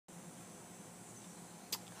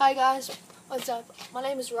Hi guys, what's up? My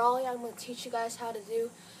name is Raleigh. I'm going to teach you guys how to do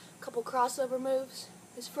a couple crossover moves.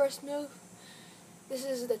 This first move, this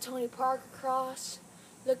is the Tony Parker cross.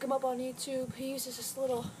 Look him up on YouTube. He uses this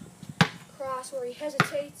little cross where he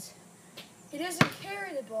hesitates. He doesn't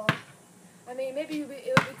carry the ball. I mean, maybe it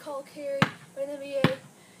would be called carry, but in the NBA,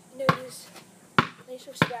 he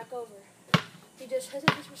switches it back over. He just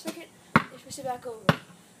hesitates for a second, he switches it back over.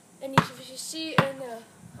 And you see in the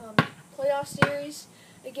playoff series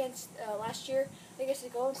against last year against the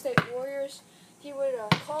Golden State Warriors, he would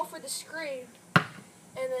call for the screen, and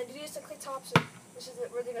then do this to Klay Thompson. This is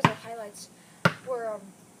where they got the highlights, where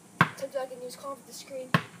Tim Duncan was calling for the screen,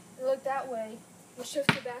 and looked that way, and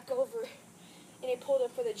shifted back over, and he pulled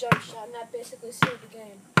up for the jump shot, and that basically sealed the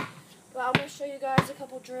game. But I'm going to show you guys a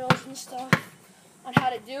couple drills and stuff on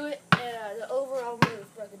how to do it, and the overall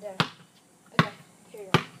move broken down. Okay, here you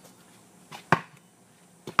go.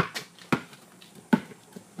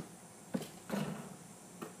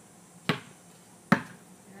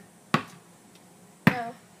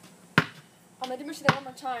 I'm going to demonstrate that one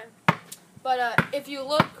more time, but if you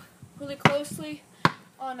look really closely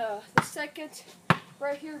on the second,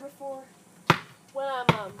 right here before, when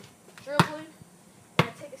I'm dribbling, and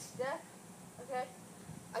I take a step, okay,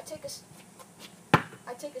 I take a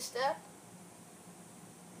step,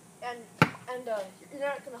 and you're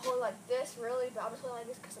not going to hold it like this, really, but I'm just holding it like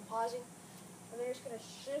this because I'm pausing, and then you're just going to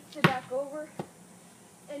shift it back over,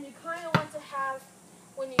 and you kind of want to have,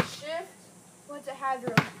 when you shift, you want to have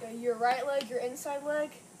your right leg, your inside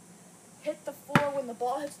leg, hit the floor when the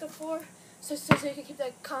ball hits the floor, so you can keep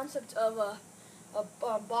that concept of a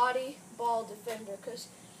body ball defender. Because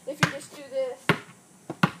if you just do this,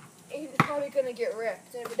 it's probably going to get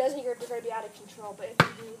ripped. And if it doesn't, you're going to be out of control. But if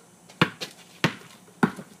you do,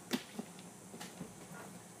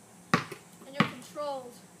 and you're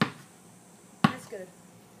controlled, that's good.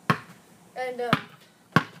 And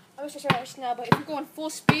I'm just going to show you now. But if you're going full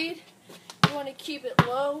speed, you want to keep it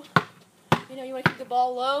low. You want to keep the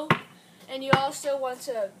ball low, and you also want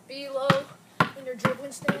to be low in your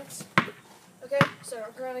dribbling stance. Okay, so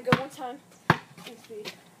we're going to go one time. Full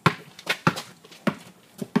speed.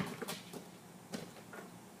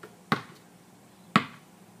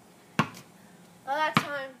 Now that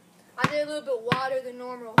time, I did a little bit wider than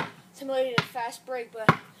normal, simulating a fast break.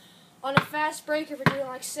 But on a fast break, if you're doing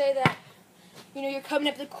like say that, you're coming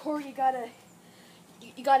up the court, you got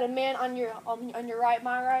a man on your right,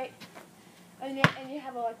 my right, and you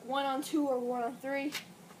have a 1-on-2 or 1-on-3,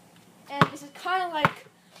 and this is kind of like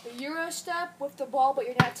the Euro step with the ball, but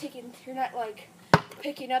you're not like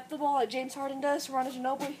picking up the ball like James Harden does, Ronald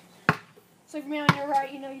Ginobili. So if you're man on your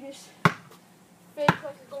right, you just fake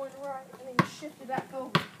like you're going right, and then you shift it back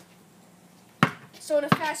over. So in a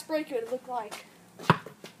fast break, it would look like.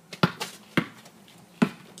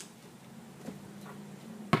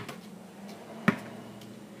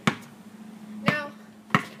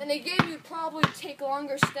 And they gave you probably take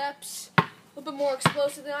longer steps, a little bit more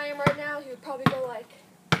explosive than I am right now. You would probably go like.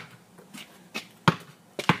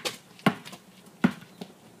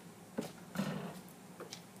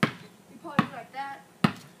 You probably go like that.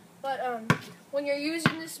 But when you're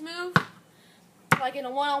using this move, like in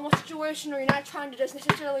a one-on-one situation, or you're not trying to just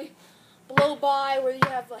necessarily blow by where you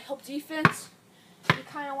have help defense, you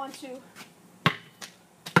kind of want to.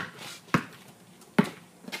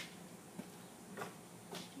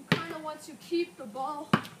 Want to keep the ball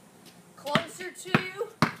closer to you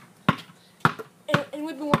and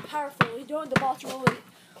would be more powerful. You don't want the ball to really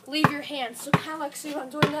leave your hands. So kind of like, see when I'm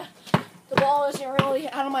doing that, the ball isn't really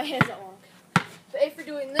out of my hands that long. But if you're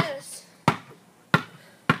doing this,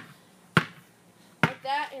 like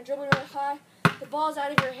that, and you're dribbling really high, the ball's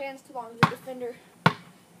out of your hands too long. The defender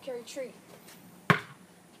can retreat.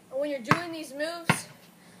 And when you're doing these moves,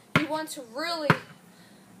 you want to really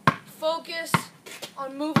focus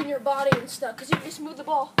on moving your body and stuff, because you can just move the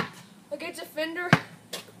ball. A good defender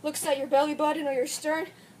looks at your belly button or your stern,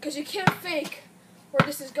 because you can't fake where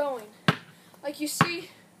this is going. Like you see,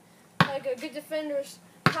 like a good defender's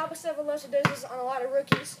Papa Sevalesa does this on a lot of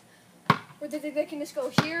rookies, where they can just go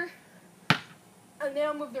here, and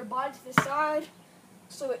they'll move their body to the side,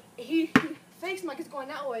 so he fakes like it's going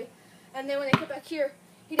that way, and then when they get back here,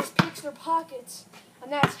 he just picks their pockets,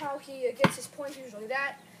 and that's how he gets his points usually,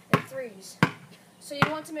 that and threes. So you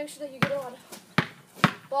want to make sure that you get a lot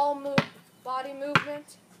of body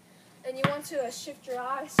movement, and you want to shift your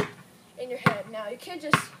eyes and your head. Now, you can't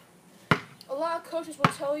just, a lot of coaches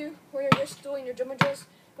will tell you when you're just doing your dribbling drills,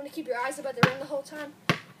 you want to keep your eyes up at the rim the whole time.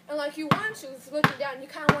 And like you want to, if you're looking down, you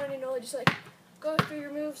kind of want to just like go through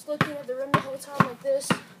your moves, looking at the rim the whole time like this.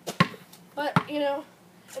 But,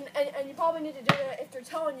 And you probably need to do that if they're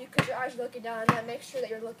telling you because your eyes are looking down, and then make sure that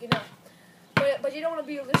you're looking up. But you don't want to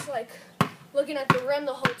be just like looking at the rim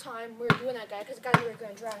the whole time when you're doing that guy, because the guy's really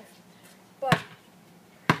going to drive. But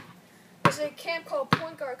there's a camp called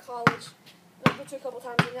Point Guard College, and I've been to a couple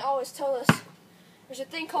times, and they always tell us there's a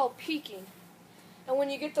thing called peeking. And when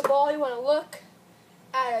you get the ball, you want to look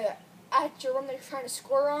at your rim that you're trying to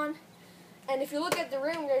score on. And if you look at the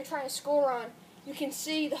rim that you're trying to score on, you can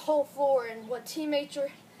see the whole floor and what teammates your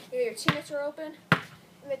teammates are open.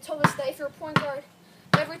 And they told us that if you're a point guard,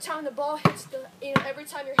 every time the ball hits every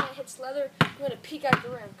time your hand hits leather, you want to peek at the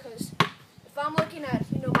rim. Because if I'm looking at,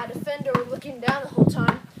 my defender looking down the whole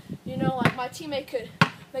time, like my teammate could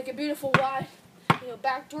make a beautiful wide,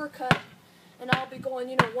 backdoor cut, and I'll be going,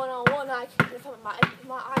 one-on-one. If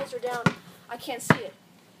my eyes are down, I can't see it.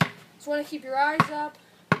 So you want to keep your eyes up.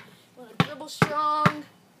 You want to dribble strong.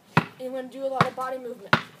 And you want to do a lot of body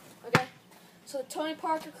movement. Okay? So the Tony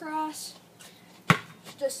Parker cross,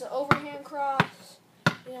 just an overhand cross.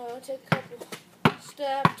 Take a couple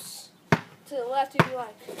steps to the left if you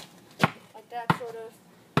like that sort of,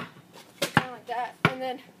 kind of like that. And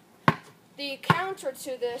then the counter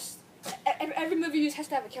to this, every move you use has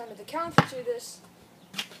to have a counter. The counter to this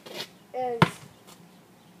is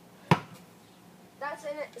that's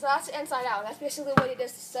the inside out. That's basically what he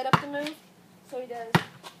does to set up the move. So he does.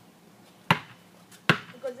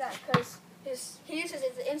 Because he uses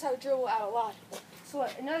his inside dribble out a lot. So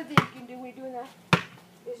another thing you can do when you're doing that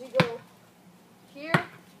is you go here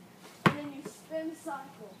and then you spin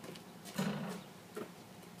cycle.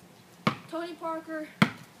 Tony Parker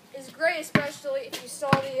is great, especially if you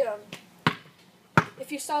saw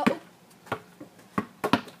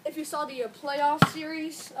the playoff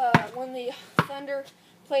series when the Thunder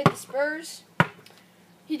played the Spurs.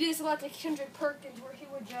 He did this a lot to Kendrick Perkins, where he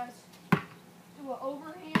would just do an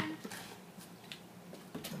overhand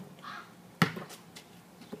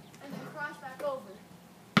and then cross back over.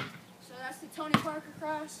 So that's the Tony Parker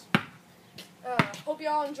cross. Hope you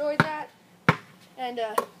all enjoyed that. And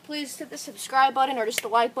please hit the subscribe button or just the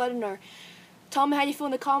like button, or tell me how you feel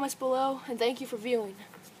in the comments below. And thank you for viewing.